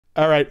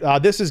All right,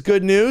 this is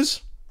good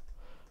news.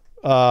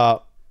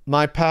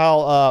 My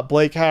pal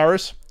Blake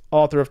Harris,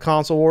 author of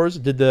Console Wars,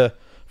 did the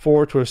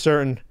forward to a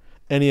certain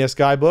NES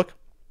guidebook.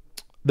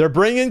 They're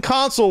bringing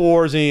Console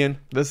Wars, Ian.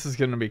 This is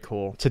going to be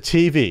cool. To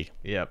TV.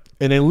 Yep.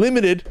 In a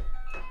limited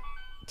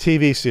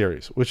TV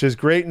series, which is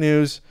great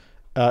news.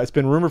 It's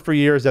been rumored for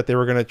years that they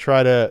were going to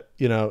try to,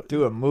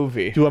 do a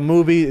movie.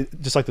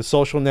 Just like The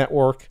Social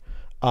Network.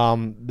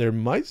 There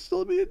might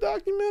still be a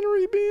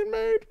documentary being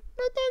made,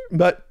 I think.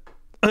 But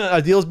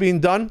a deal's being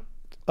done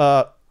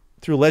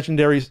through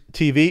Legendary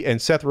TV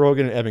and Seth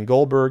Rogen and Evan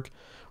Goldberg.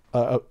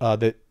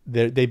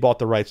 They bought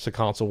the rights to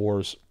Console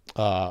Wars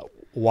a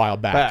while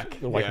back.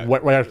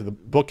 Right after the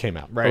book came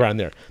out, around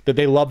there. That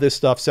they love this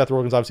stuff. Seth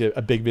Rogen's obviously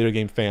a big video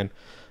game fan,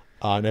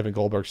 and Evan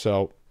Goldberg.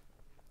 So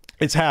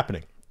it's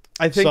happening.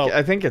 I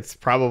think it's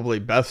probably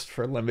best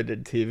for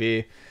limited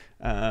TV.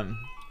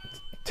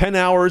 10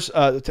 hours.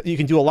 You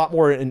can do a lot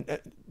more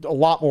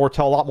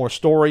tell a lot more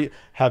story,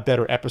 have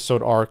better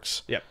episode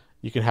arcs. Yep.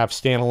 You can have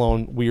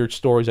standalone weird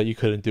stories that you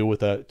couldn't do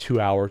with a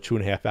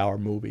 2.5 hour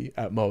movie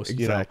at most.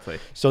 Exactly.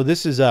 So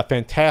this is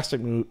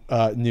fantastic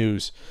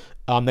news.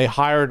 They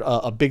hired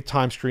a big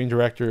time screen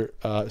director,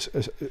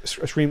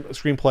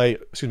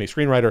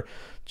 screenwriter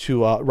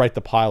to write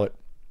the pilot.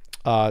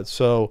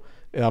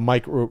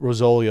 Mike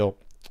Rosolio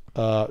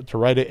to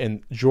write it,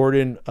 and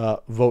Jordan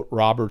Vogt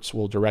Roberts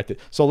will direct it.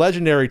 So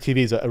Legendary TV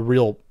is a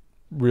real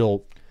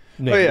name.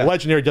 Oh, yeah.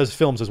 Legendary does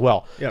films as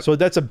well. Yep. So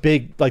that's a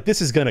big,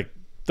 this is gonna,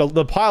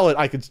 the pilot,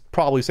 I could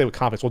probably say with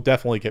confidence, will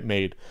definitely get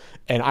made.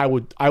 And I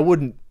would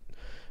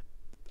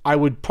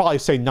probably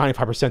say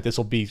 95% this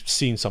will be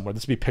seen somewhere.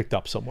 This will be picked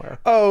up somewhere.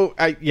 Oh,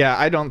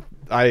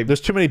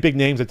 there's too many big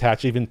names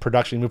attached, even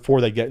production,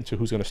 before they get into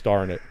who's going to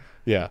star in it.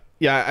 Yeah.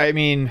 Yeah, I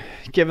mean,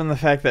 given the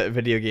fact that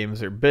video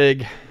games are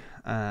big,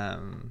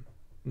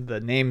 the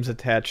names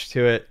attached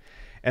to it,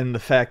 and the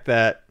fact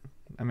that,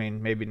 I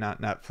mean, maybe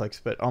not Netflix,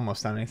 but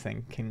almost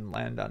anything can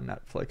land on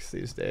Netflix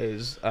these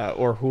days,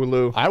 or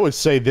Hulu. I would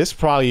say this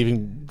probably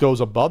even goes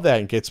above that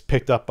and gets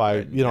picked up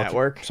by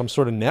network, some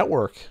sort of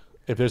network,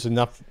 if there's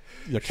enough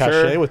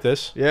cachet with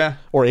this. Yeah.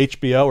 Or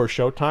HBO or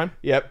Showtime.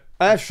 Yep.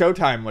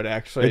 Showtime would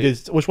actually.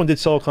 Which one did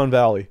Silicon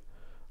Valley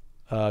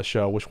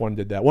show? Which one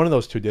did that? One of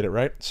those two did it,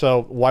 right?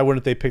 So why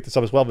wouldn't they pick this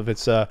up as well if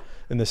it's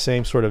in the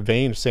same sort of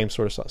vein, same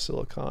sort of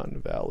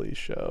Silicon Valley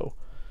show?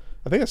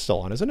 I think it's still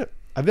on, isn't it?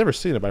 I've never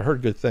seen it, but I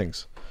heard good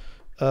things.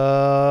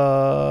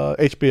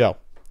 HBO.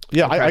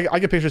 Yeah, okay. I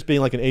can picture this being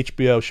like an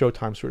HBO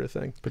Showtime sort of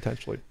thing,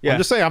 potentially. Yeah. I'm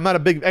just saying, I'm not a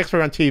big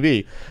expert on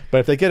TV, but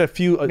if they get a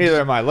few... Neither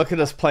am I. Look at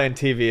us playing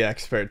TV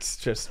experts,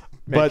 just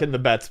making the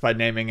bets by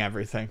naming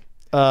everything.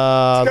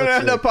 It's going to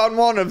end up on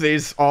one of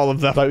these, all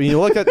of them. But when you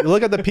look at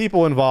the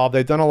people involved,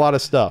 they've done a lot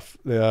of stuff.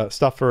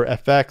 Stuff for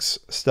FX,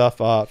 stuff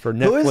for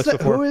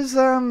Netflix. Who is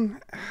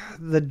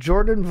the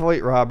Jordan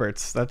Vogt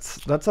Roberts?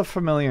 That's a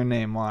familiar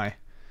name. Why?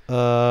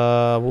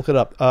 Look it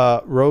up.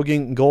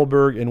 Rogen,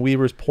 Goldberg, and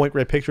Weaver's Point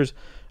Red Pictures.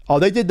 Oh,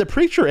 they did the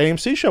Preacher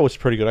AMC show, was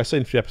pretty good. I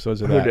seen a few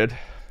episodes of that. Who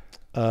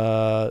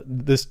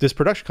did? This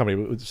production company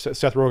with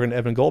Seth Rogen and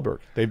Evan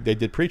Goldberg. They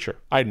did Preacher.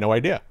 I had no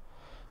idea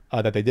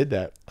that they did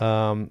that.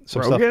 Rogen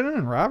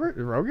and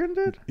Rogen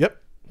did?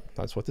 Yep,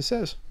 that's what this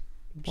says.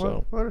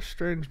 What a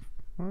strange.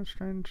 Huh.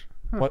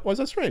 Why is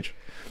that strange?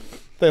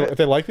 If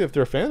they like it, if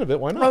they're a fan of it,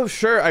 why not? Oh,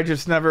 sure. I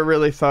just never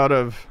really thought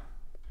of.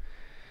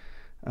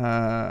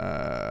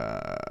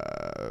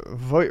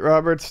 Vogt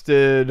Roberts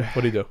did.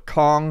 What did he do?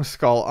 Kong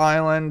Skull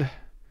Island.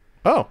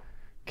 Oh.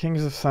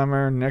 Kings of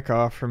Summer, Nick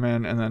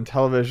Offerman, and then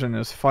television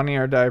is Funny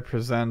or Die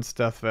Presents,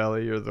 Death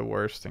Valley, You're the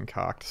Worst, and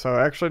Cocked. So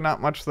actually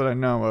not much that I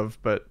know of,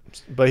 but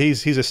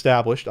he's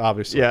established,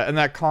 obviously. Yeah, and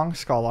that Kong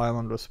Skull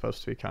Island was supposed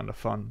to be kind of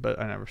fun, but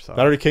I never saw it.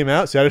 That already came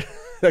out? See,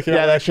 that came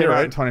out in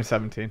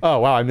 2017. Oh,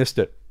 wow, I missed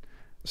it.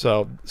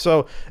 So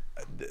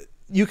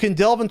you can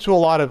delve into a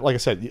lot of, like I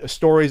said,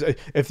 stories.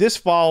 If this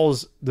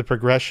follows the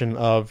progression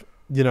of,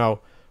 Tom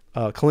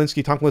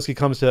Kalinske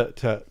comes to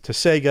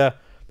Sega,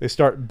 they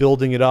start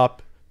building it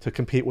up to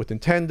compete with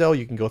Nintendo.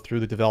 You can go through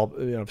the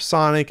development of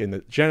Sonic and the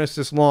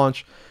Genesis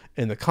launch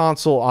and the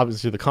console,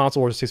 obviously the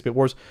console wars, 6-bit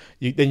wars.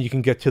 Then you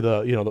can get to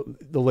the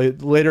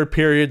later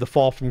period, the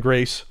fall from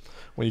grace,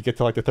 when you get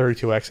to like the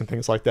 32X and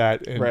things like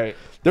that. And right.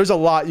 There's a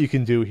lot you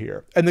can do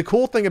here. And the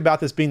cool thing about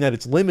this being that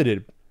it's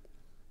limited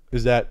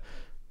is that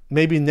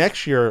maybe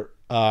next year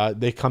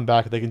they come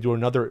back, they can do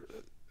another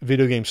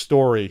video game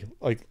story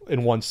like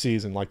in one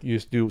season, like you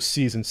just do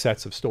season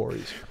sets of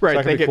stories.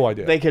 Right. So cool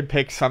idea. They could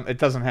pick some. It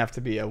doesn't have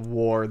to be a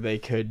war. They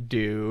could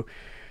do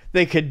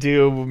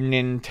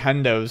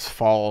Nintendo's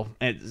fall,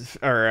 or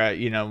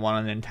one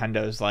of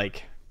Nintendo's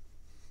like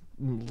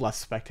less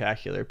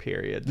spectacular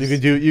periods. You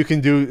can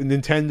do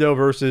Nintendo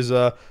versus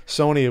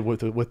Sony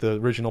with the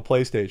original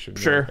PlayStation.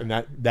 Sure. And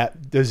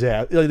there's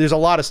a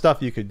lot of stuff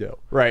you could do.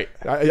 Right.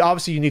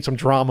 Obviously, you need some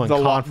drama and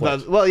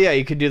conflict.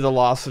 You could do the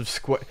loss of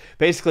Square.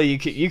 Basically,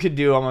 you could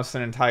do almost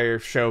an entire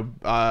show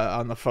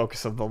on the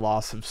focus of the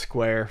loss of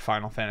Square.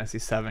 Final Fantasy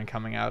VII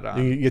coming out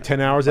on. You get 10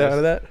 hours out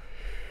of that.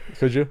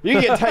 Could you? You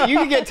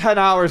could get 10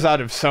 hours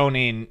out of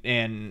Sony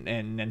in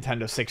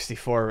Nintendo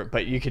 64,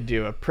 but you could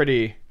do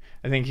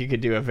I think you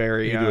could do a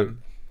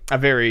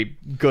very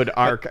good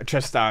arc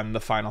just on the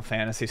Final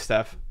Fantasy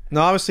stuff.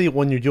 Now, obviously,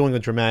 when you're doing a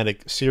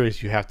dramatic series,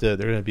 there's going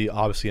to be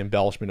obviously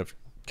embellishment of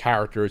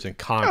characters and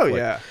conflict. Oh,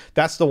 yeah.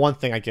 That's the one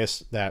thing, I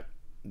guess, that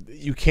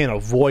you can't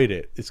avoid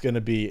it. It's going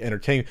to be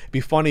entertaining. It'd be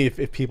funny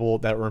if people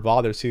that were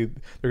involved there they're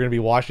going to be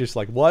watching this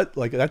like, what?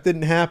 Like, that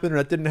didn't happen, or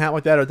that didn't happen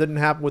with that, or it didn't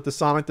happen with the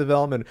Sonic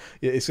development.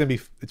 It's going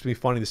to be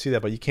funny to see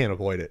that, but you can't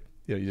avoid it.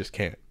 You just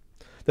can't.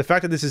 The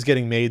fact that this is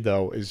getting made,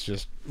 though, is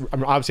just... I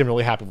mean, obviously, I'm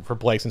really happy for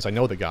Blake since I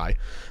know the guy,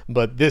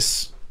 but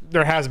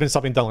there has been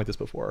something done like this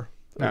before.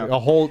 No. A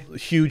whole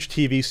huge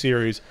TV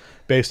series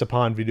based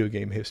upon video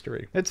game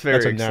history. It's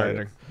very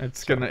exciting.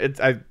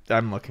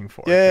 I'm looking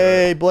forward to it.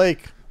 Yay,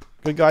 Blake.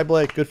 Good guy,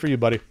 Blake. Good for you,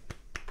 buddy.